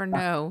would never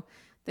know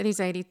that he's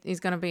 80. He's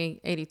going to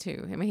be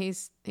 82. I mean,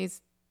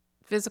 he's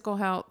physical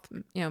health,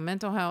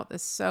 mental health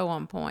is so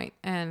on point,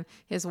 and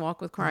his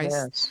walk with Christ,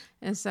 Yes.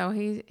 and so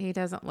he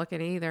doesn't look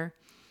it either.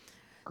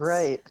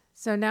 Great.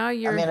 So now I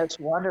you're. mean, it's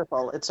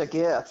wonderful. It's a It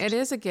gift.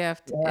 is a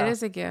gift. It Yeah.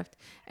 is a gift.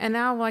 And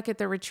now, like at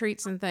the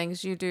retreats and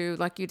things, you do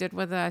like you did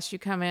with us. You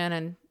come in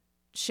and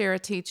share a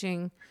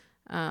teaching,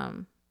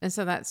 and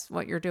so that's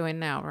what you're doing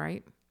now,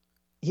 right?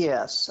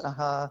 Yes.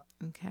 Uh-huh.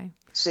 Okay.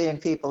 Seeing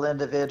people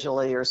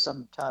individually or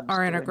sometimes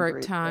Or in a doing group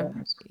group time.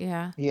 things.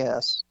 Yeah.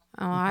 Yes.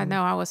 Oh, I Hmm.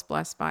 know I was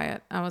blessed by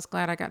it. I was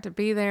glad I got to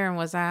be there and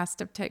was asked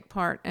to take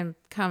part in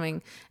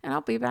coming. And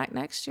I'll be back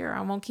next year. I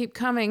won't keep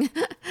coming.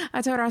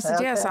 I told her, I said,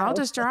 yes, I'll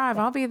Okay. just drive.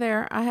 I'll be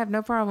there. I have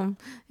no problem.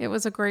 It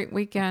was a great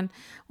weekend.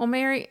 Well,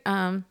 Mary,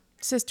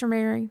 Sister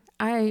Mary,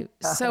 I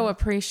so Uh-huh.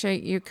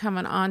 appreciate you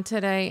coming on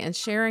today and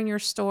sharing your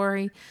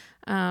story.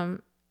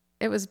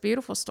 It was a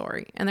beautiful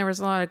story. And there was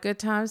a lot of good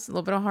times, a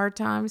little bit of hard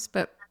times,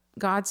 but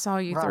God saw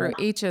you through Right.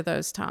 each of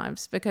those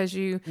times because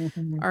you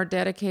Hmm. are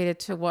dedicated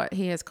to what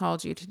He has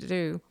called you to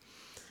do.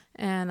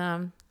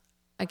 And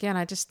again,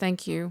 I just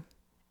thank you.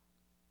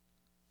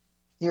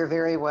 You're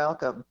very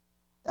welcome.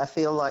 I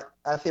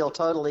feel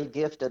totally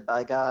gifted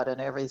by God in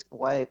every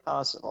way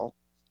possible.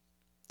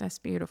 That's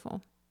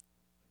beautiful.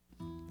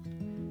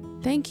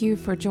 Thank you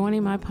for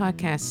joining my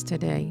podcast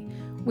today.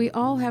 We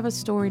all have a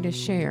story to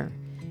share.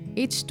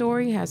 Each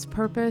story has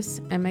purpose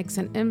and makes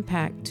an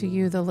impact to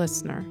you, the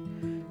listener,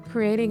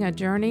 creating a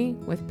journey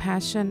with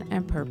passion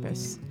and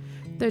purpose.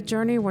 The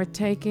journey we're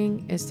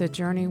taking is the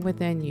journey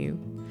within you.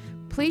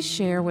 Please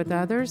share with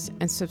others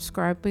and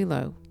subscribe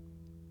below.